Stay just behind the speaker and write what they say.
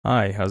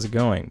Hi, how's it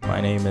going?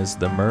 My name is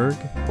The Merg.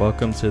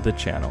 Welcome to the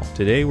channel.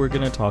 Today we're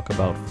going to talk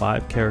about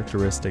 5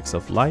 characteristics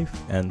of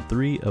life and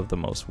 3 of the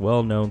most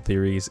well-known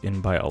theories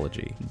in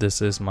biology.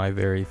 This is my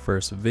very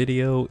first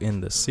video in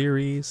the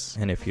series,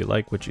 and if you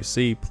like what you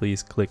see,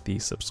 please click the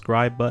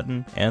subscribe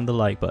button and the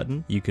like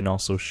button. You can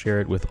also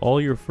share it with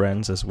all your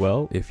friends as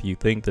well if you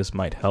think this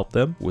might help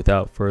them.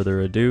 Without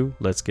further ado,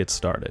 let's get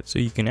started. So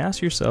you can ask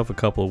yourself a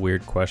couple of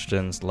weird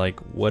questions like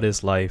what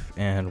is life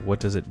and what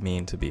does it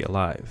mean to be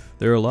alive?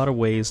 There are a lot of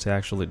ways to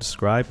actually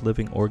describe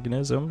living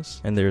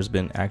organisms, and there's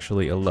been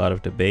actually a lot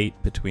of debate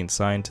between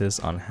scientists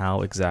on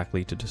how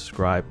exactly to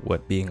describe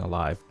what being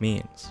alive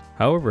means.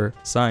 However,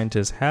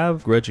 scientists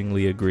have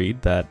grudgingly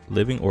agreed that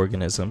living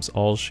organisms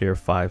all share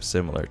 5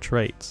 similar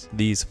traits.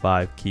 These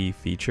 5 key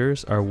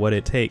features are what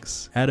it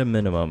takes, at a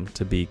minimum,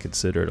 to be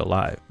considered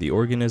alive. The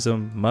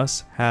organism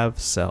must have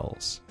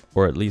cells,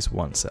 or at least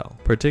one cell,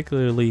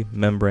 particularly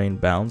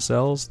membrane-bound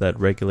cells that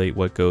regulate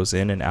what goes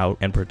in and out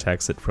and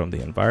protects it from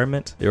the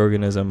environment. The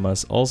organism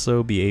must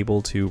also be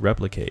able to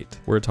replicate.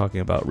 We're talking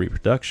about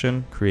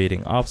reproduction,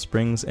 creating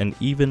offsprings, and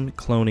even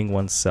cloning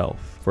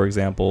oneself. For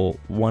example,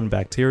 one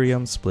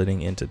bacterium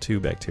splitting into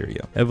 2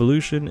 bacteria.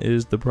 Evolution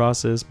is the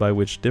process by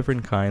which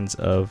different kinds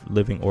of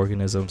living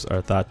organisms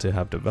are thought to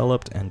have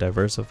developed and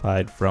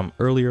diversified from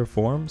earlier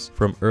forms,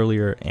 from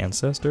earlier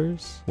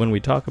ancestors. When we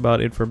talk about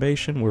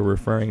information, we're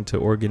referring to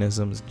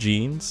organisms'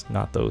 genes,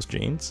 not those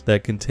genes,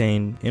 that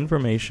contain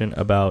information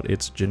about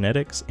its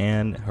genetics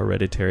and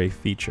hereditary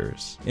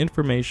features.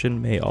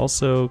 Information may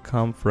also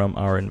come from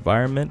our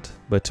environment,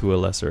 but to a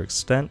lesser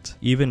extent.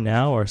 Even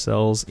now, our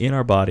cells in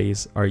our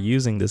bodies are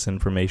using this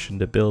information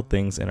to build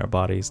things in our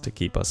bodies to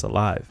keep us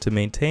alive. To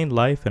maintain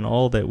life and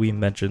all that we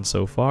mentioned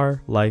so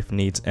far, life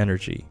needs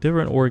energy.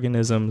 Different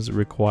organisms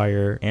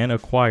require and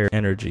acquire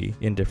energy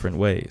in different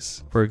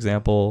ways. For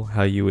example,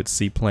 how you would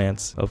see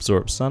plants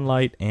absorb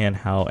sunlight and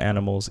how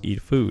animals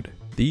eat food.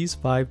 These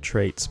 5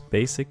 traits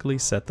basically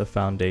set the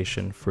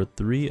foundation for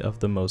 3 of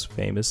the most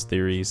famous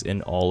theories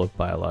in all of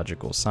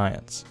biological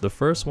science. The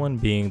first one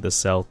being the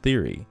cell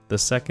theory, the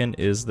second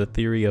is the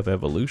theory of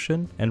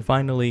evolution, and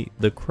finally,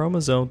 the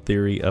chromosome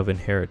theory of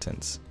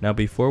inheritance. Now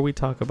before we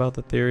talk about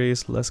the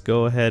theories, let's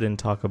go ahead and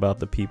talk about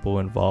the people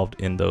involved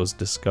in those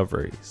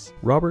discoveries.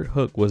 Robert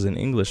Hooke was an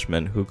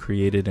Englishman who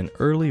created an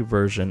early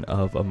version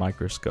of a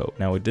microscope.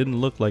 Now it didn't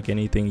look like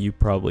anything you've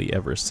probably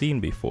ever seen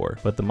before,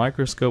 but the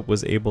microscope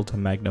was able to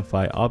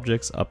magnify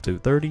objects up to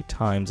 30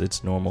 times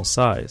its normal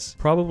size.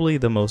 Probably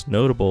the most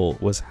notable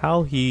was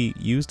how he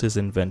used his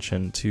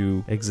invention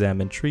to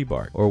examine tree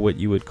bark, or what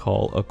you would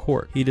call a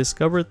cork. He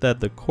discovered that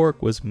the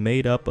cork was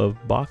made up of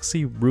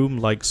boxy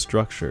room-like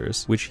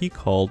structures, which he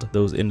called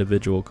those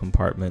individual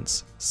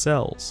compartments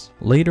cells.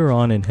 Later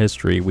on in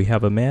history, we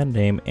have a man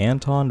named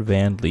Anton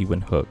van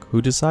Leeuwenhoek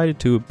who decided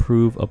to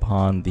improve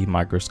upon the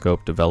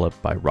microscope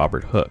developed by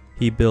Robert Hooke.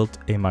 He built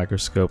a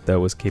microscope that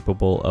was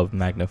capable of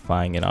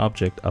magnifying an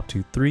object up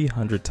to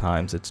 300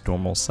 times its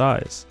normal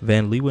size.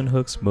 Van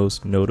Leeuwenhoek's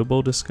most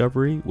notable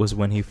discovery was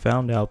when he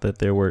found out that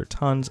there were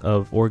tons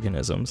of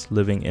organisms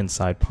living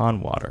inside pond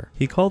water.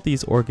 He called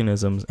these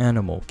organisms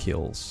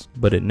animalcules,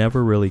 but it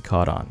never really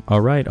caught on.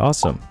 Alright,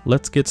 awesome.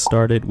 Let's get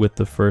started with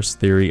the first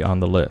theory on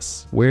the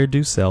list. Where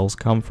do cells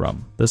come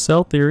from? The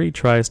cell theory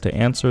tries to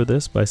answer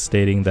this by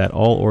stating that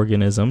all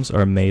organisms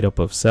are made up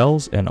of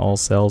cells and all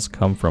cells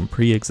come from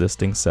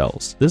pre-existing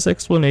cells. This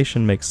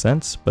explanation makes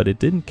sense, but it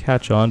didn't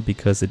catch on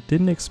because it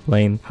didn't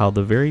explain how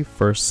the very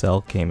first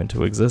cell came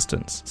into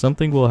existence,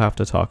 something we'll have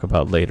to talk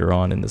about later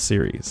on in the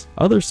series.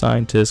 Other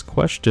scientists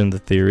questioned the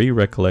theory,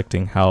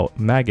 recollecting how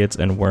maggots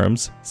and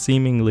worms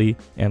seemingly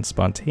and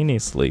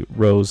spontaneously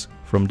rose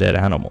from dead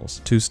animals.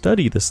 To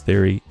study this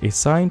theory, a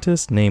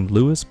scientist named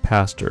Louis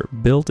Pasteur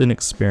built an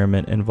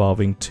experiment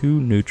involving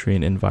 2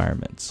 nutrient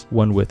environments,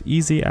 one with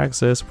easy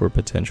access for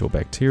potential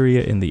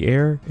bacteria in the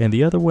air, and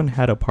the other one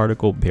had a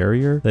particle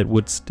barrier that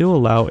would still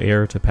allow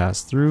air to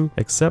pass through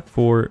except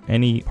for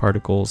any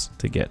particles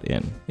to get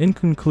in. In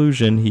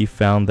conclusion, he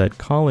found that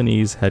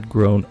colonies had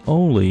grown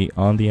only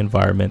on the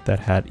environment that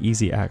had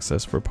easy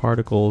access for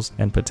particles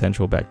and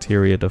potential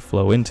bacteria to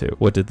flow into.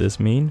 What did this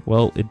mean?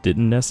 Well, it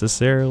didn't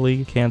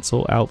necessarily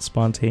cancel out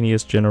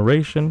spontaneous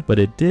generation, but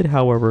it did,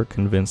 however,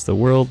 convince the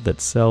world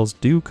that cells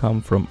do come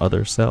from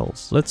other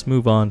cells. Let's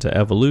move on to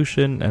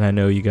evolution, and I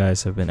know you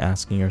guys have been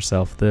asking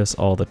yourself this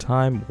all the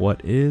time: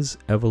 what is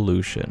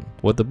evolution?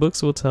 What the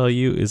books will tell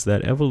you is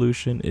that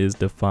evolution is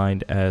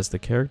defined as the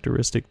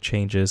characteristic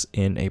changes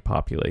in a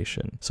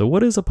population. So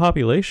what is a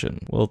population?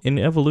 Well, in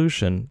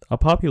evolution, a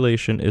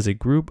population is a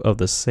group of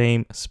the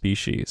same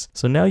species.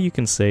 So now you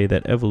can say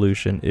that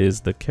evolution is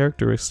the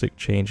characteristic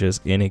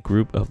changes in a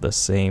group of the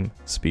same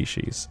species.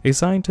 species. A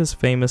scientist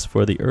famous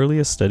for the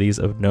earliest studies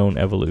of known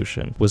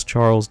evolution was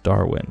Charles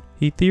Darwin.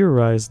 He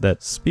theorized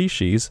that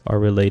species are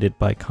related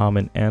by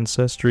common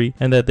ancestry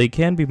and that they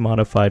can be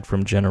modified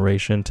from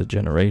generation to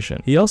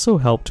generation. He also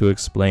helped to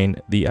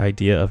explain the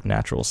idea of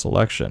natural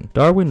selection.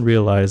 Darwin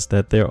realized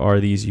that there are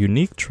these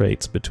unique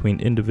traits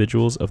between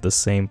individuals of the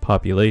same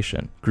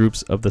population,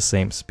 groups of the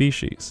same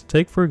species.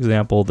 Take for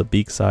example the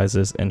beak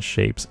sizes and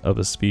shapes of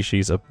a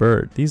species of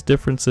bird. These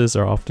differences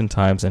are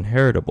oftentimes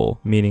inheritable,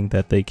 meaning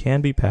that they can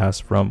be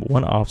passed from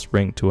one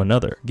offspring to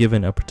another.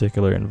 Given a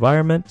particular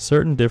environment,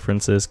 certain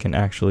differences can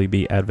actually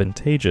be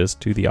advantageous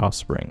to the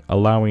offspring,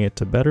 allowing it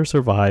to better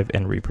survive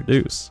and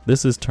reproduce.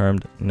 This is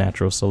termed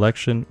natural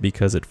selection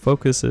because it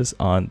focuses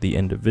on the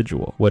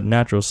individual. What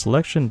natural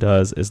selection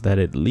does is that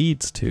it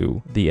leads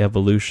to the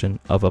evolution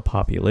of a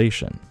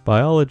population.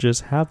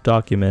 Biologists have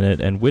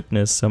documented and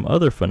witnessed some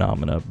other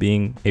phenomena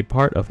being a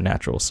part of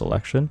natural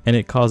selection, and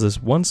it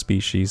causes one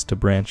species to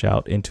branch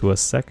out into a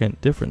second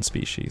different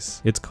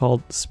species. It's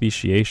called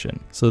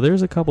speciation. So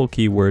there's a couple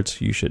key words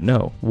you should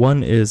know.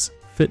 One is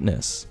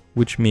fitness,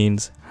 which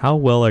means how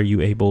well are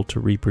you able to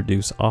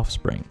reproduce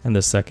offspring? And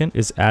the second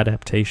is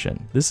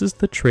adaptation. This is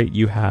the trait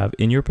you have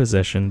in your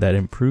possession that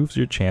improves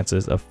your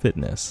chances of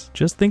fitness.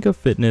 Just think of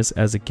fitness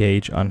as a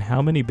gauge on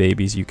how many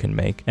babies you can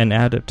make, and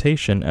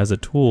adaptation as a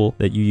tool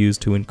that you use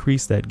to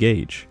increase that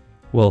gauge.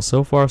 Well,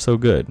 so far so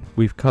good.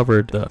 We've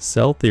covered the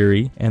cell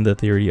theory and the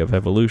theory of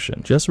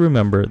evolution. Just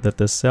remember that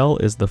the cell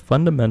is the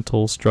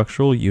fundamental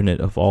structural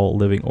unit of all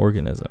living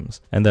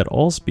organisms, and that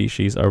all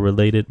species are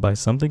related by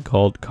something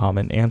called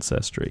common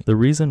ancestry. The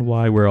reason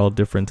why we're all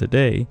different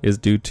today is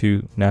due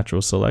to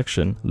natural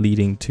selection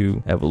leading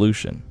to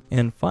evolution.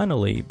 And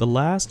finally, the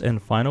last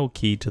and final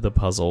key to the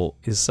puzzle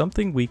is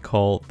something we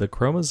call the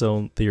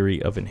chromosome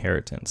theory of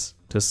inheritance.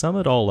 To sum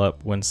it all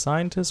up, when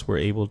scientists were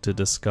able to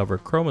discover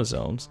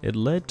chromosomes, it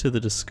led to the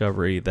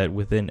discovery that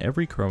within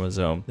every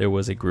chromosome there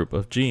was a group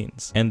of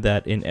genes, and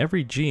that in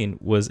every gene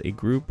was a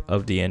group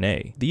of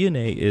DNA.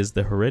 DNA is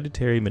the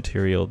hereditary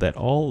material that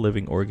all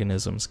living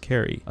organisms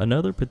carry.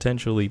 Another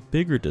potentially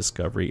bigger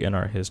discovery in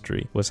our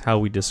history was how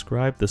we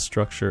describe the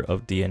structure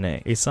of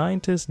DNA. A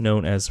scientist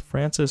known as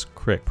Francis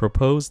Crick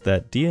proposed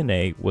that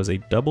DNA was a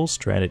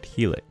double-stranded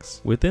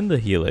helix. Within the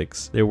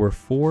helix, there were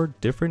 4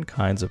 different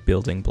kinds of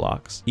building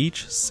blocks.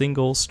 Each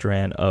single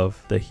strand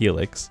of the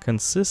helix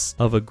consists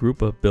of a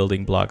group of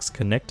building blocks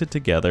connected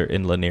together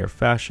in linear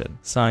fashion.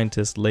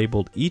 Scientists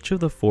labeled each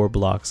of the 4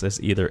 blocks as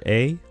either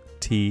A,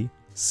 T,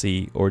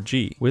 C, or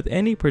G. With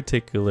any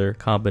particular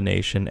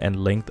combination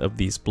and length of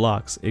these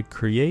blocks, it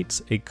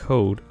creates a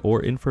code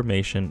or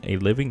information a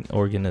living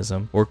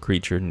organism or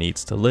creature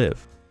needs to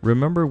live.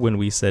 Remember when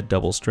we said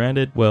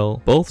double-stranded?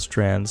 Well, both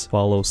strands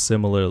follow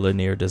similar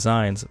linear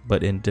designs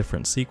but in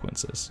different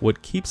sequences.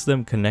 What keeps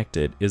them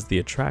connected is the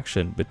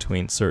attraction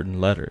between certain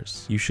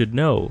letters. You should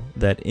know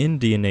that in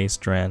DNA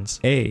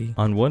strands, A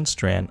on one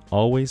strand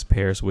always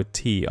pairs with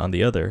T on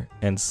the other,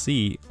 and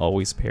C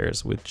always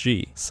pairs with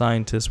G.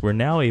 Scientists were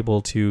now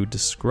able to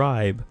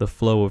describe the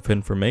flow of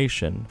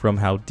information from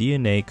how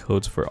DNA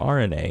codes for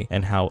RNA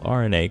and how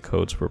RNA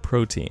codes for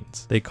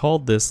proteins. They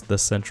called this the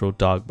central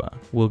dogma.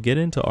 We'll get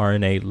into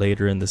RNA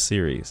later in the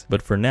series,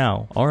 but for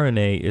now,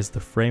 RNA is the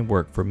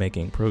framework for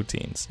making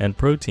proteins, and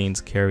proteins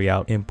carry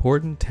out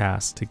important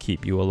tasks to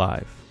keep you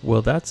alive.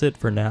 Well, that's it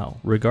for now.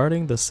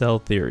 Regarding the cell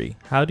theory,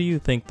 how do you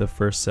think the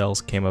first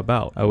cells came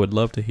about? I would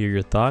love to hear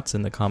your thoughts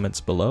in the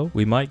comments below.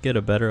 We might get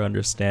a better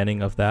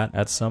understanding of that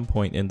at some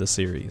point in the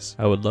series.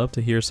 I would love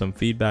to hear some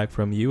feedback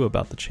from you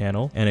about the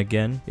channel, and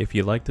again, if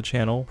you like the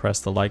channel, press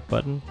the like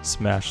button,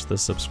 smash the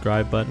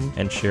subscribe button,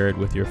 and share it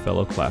with your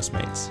fellow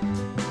classmates.